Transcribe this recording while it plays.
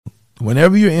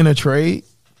whenever you're in a trade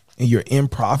and you're in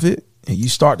profit and you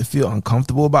start to feel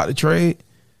uncomfortable about the trade,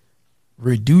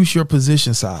 reduce your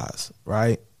position size,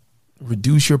 right?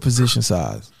 Reduce your position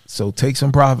size. So take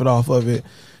some profit off of it,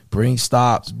 bring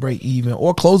stops, break even,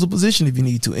 or close a position if you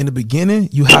need to. In the beginning,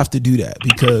 you have to do that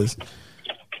because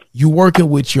you're working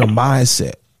with your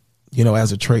mindset,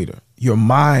 as a trader. Your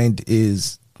mind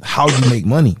is how you make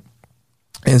money.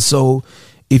 And so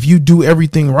if you do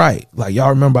everything right, like y'all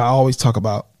remember, I always talk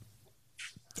about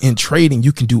in trading,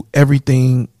 you can do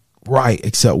everything right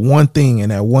except one thing,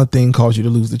 and that one thing caused you to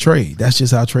lose the trade. That's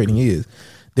just how trading is.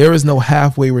 There is no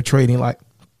halfway with trading like,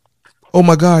 oh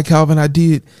my God, Calvin,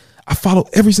 I followed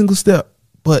every single step,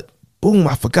 but boom,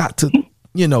 I forgot to,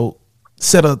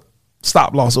 set a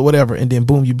stop loss or whatever, and then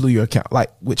boom, you blew your account.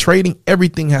 Like with trading,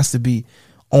 everything has to be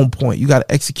on point. You got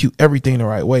to execute everything the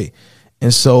right way.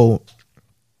 And so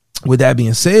with that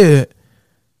being said,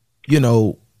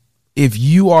 if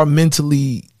you are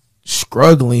mentally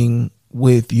struggling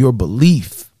with your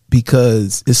belief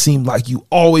because it seemed like you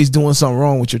always doing something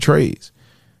wrong with your trades,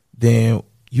 then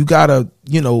you gotta,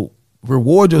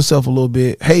 reward yourself a little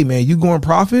bit. Hey man, you going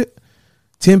profit,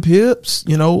 10 pips,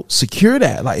 secure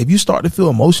that. Like if you start to feel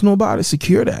emotional about it,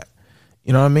 secure that.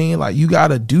 You know what I mean? Like you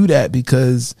gotta do that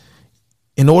because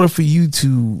in order for you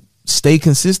to stay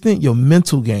consistent, your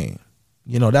mental game,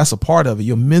 that's a part of it.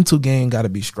 Your mental game gotta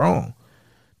be strong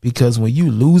because when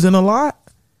you losing a lot,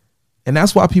 and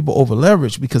that's why people over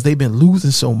leverage, because they've been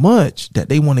losing so much that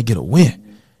they want to get a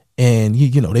win. And,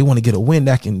 they want to get a win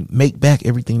that can make back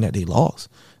everything that they lost.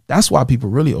 That's why people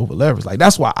really over leverage. Like,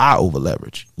 that's why I over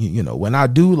leverage. When I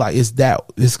do, like, it's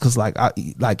because,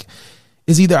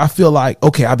 it's either I feel like,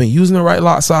 okay, I've been using the right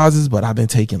lot sizes, but I've been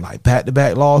taking, like,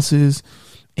 back-to-back losses,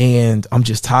 and I'm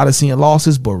just tired of seeing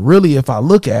losses. But really, if I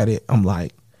look at it, I'm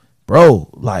like, bro,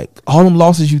 like all them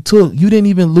losses you took, you didn't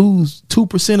even lose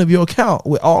 2% of your account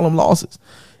with all them losses.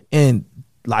 And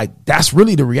like, that's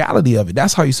really the reality of it.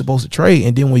 That's how you're supposed to trade.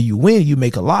 And then when you win, you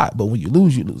make a lot. But when you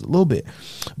lose a little bit.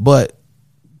 But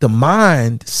the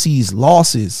mind sees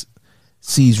losses,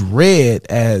 sees red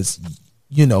as,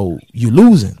 you're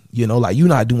losing, like you're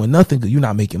not doing nothing because you're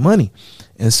not making money.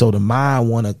 And so the mind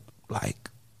want to like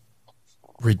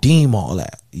redeem all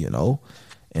that,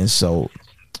 And so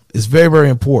it's very, very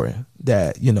important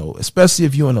that, especially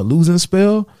if you're in a losing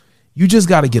spell, you just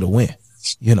got to get a win.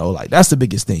 Like that's the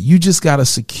biggest thing. You just got to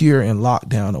secure and lock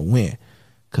down a win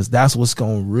because that's what's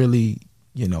going to really,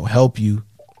 help you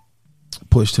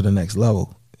push to the next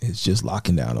level. It's just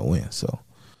locking down a win. So,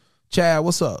 Chad,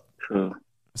 what's up? Cool.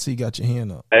 I see you got your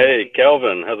hand up. Hey,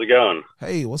 Calvin, how's it going?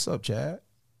 Hey, what's up, Chad?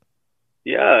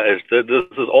 Yeah, this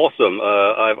is awesome.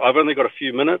 I've only got a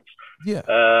few minutes. Yeah.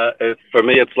 For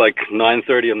me, it's like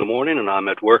 9:30 in the morning, and I'm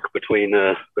at work between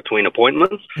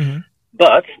appointments. Mm-hmm.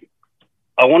 But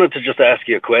I wanted to just ask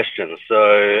you a question.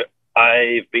 So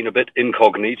I've been a bit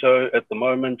incognito at the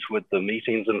moment with the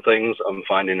meetings and things. I'm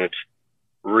finding it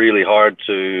really hard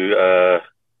to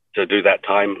do that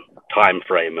time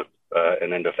frame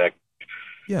in end effect.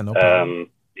 Yeah, no problem.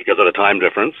 Because of the time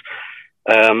difference.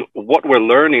 What we're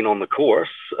learning on the course,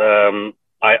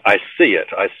 I see it.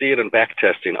 I see it in back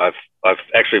testing. I've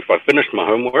finished my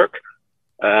homework.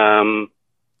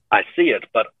 I see it,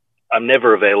 but I'm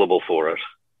never available for it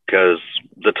because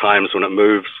the times when it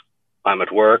moves, I'm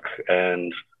at work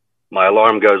and my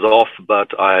alarm goes off,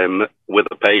 but I'm with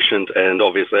a patient and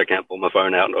obviously I can't pull my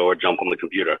phone out or jump on the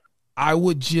computer. I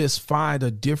would just find a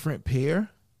different pair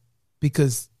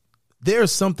because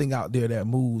there's something out there that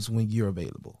moves when you're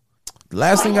available. The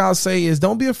last thing I'll say is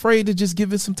don't be afraid to just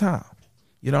give it some time.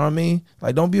 You know what I mean?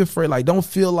 Like, don't be afraid. Like, don't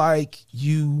feel like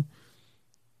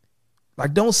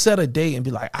don't set a date and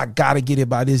be like, I got to get it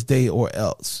by this day or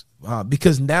else.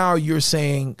 Because now you're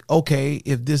saying, okay,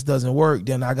 if this doesn't work,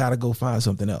 then I got to go find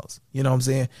something else. You know what I'm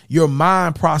saying? Your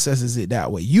mind processes it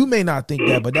that way. You may not think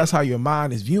that, but that's how your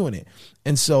mind is viewing it.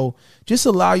 And so just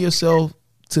allow yourself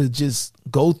to just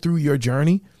go through your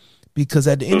journey. Because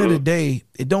at the end of the day,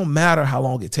 it don't matter how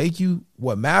long it take you.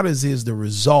 What matters is the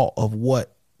result of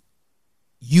what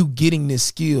you getting this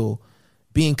skill,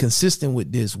 being consistent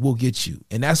with this will get you.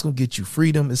 And that's going to get you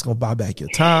freedom. It's going to buy back your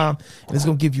time. And it's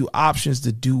going to give you options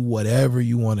to do whatever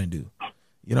you want to do.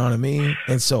 You know what I mean?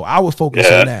 And so I would focus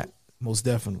on that most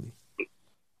definitely.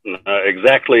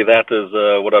 Exactly. That is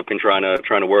what I've been trying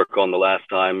to work on the last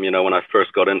time, when I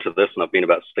first got into this, and I've been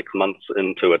about 6 months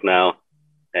into it now.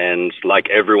 And like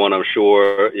everyone, I'm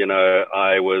sure,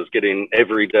 I was getting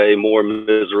every day more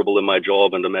miserable in my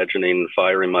job and imagining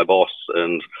firing my boss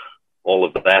and all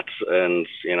of that. And,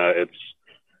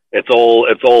 it's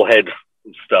all head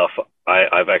stuff,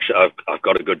 I've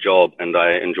got a good job and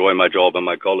I enjoy my job and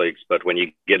my colleagues. But when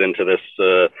you get into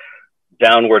this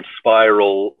downward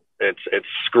spiral, it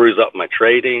screws up my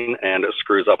trading and it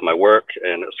screws up my work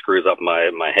and it screws up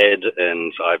my head.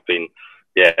 And I've been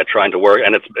trying to work,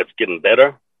 and it's getting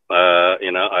better.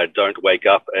 I don't wake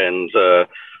up and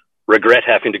regret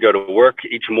having to go to work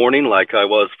each morning like I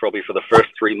was probably for the first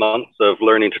 3 months of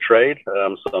learning to trade.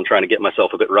 So I'm trying to get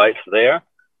myself a bit right there.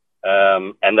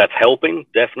 And that's helping,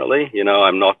 definitely.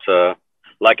 I'm not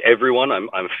like everyone.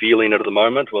 I'm feeling it at the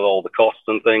moment with all the costs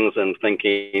and things and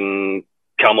thinking,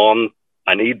 come on,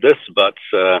 I need this. But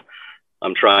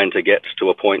I'm trying to get to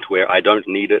a point where I don't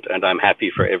need it and I'm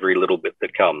happy for every little bit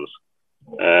that comes.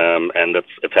 And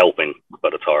it's helping,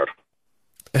 but it's hard.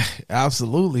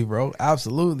 Absolutely, bro.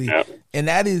 Absolutely. Yeah. And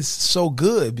that is so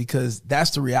good because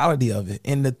that's the reality of it.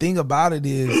 And the thing about it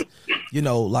is,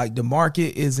 like the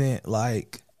market isn't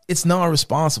like, it's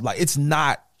non-responsive. Like it's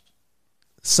not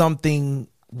something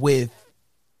with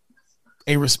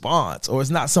a response, or it's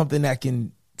not something that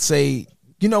can say,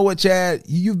 you know what, Chad,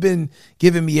 you've been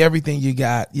giving me everything you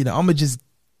got. I'm going to just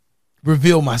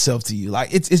reveal myself to you. Like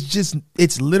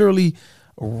it's literally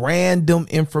random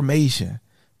information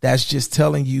that's just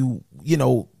telling you,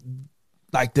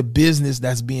 like the business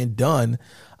that's being done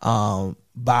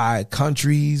by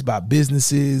countries, by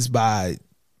businesses, by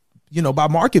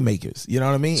market makers. You know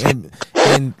what I mean?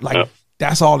 And like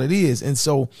that's all it is. And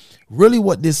so really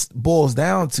what this boils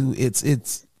down to,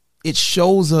 it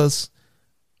shows us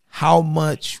how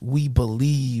much we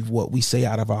believe what we say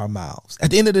out of our mouths.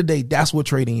 At the end of the day, that's what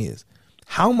trading is.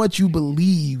 How much you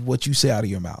believe what you say out of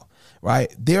your mouth,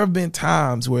 right? There have been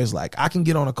times where it's like I can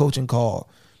get on a coaching call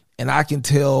and I can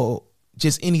tell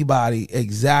just anybody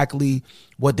exactly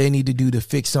what they need to do to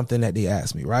fix something that they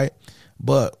ask me, right?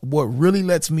 But what really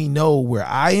lets me know where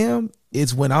I am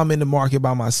is when I'm in the market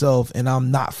by myself and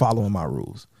I'm not following my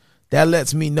rules. That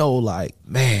lets me know, like,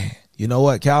 man, you know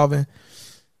what, Calvin?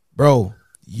 Bro,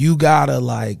 you gotta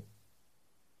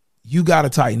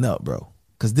tighten up, bro,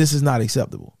 because this is not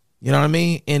acceptable. You know what I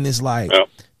mean? And it's like,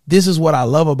 this is what I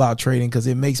love about trading because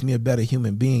it makes me a better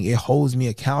human being. It holds me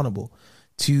accountable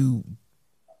to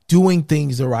doing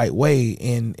things the right way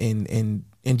and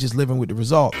just living with the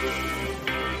result.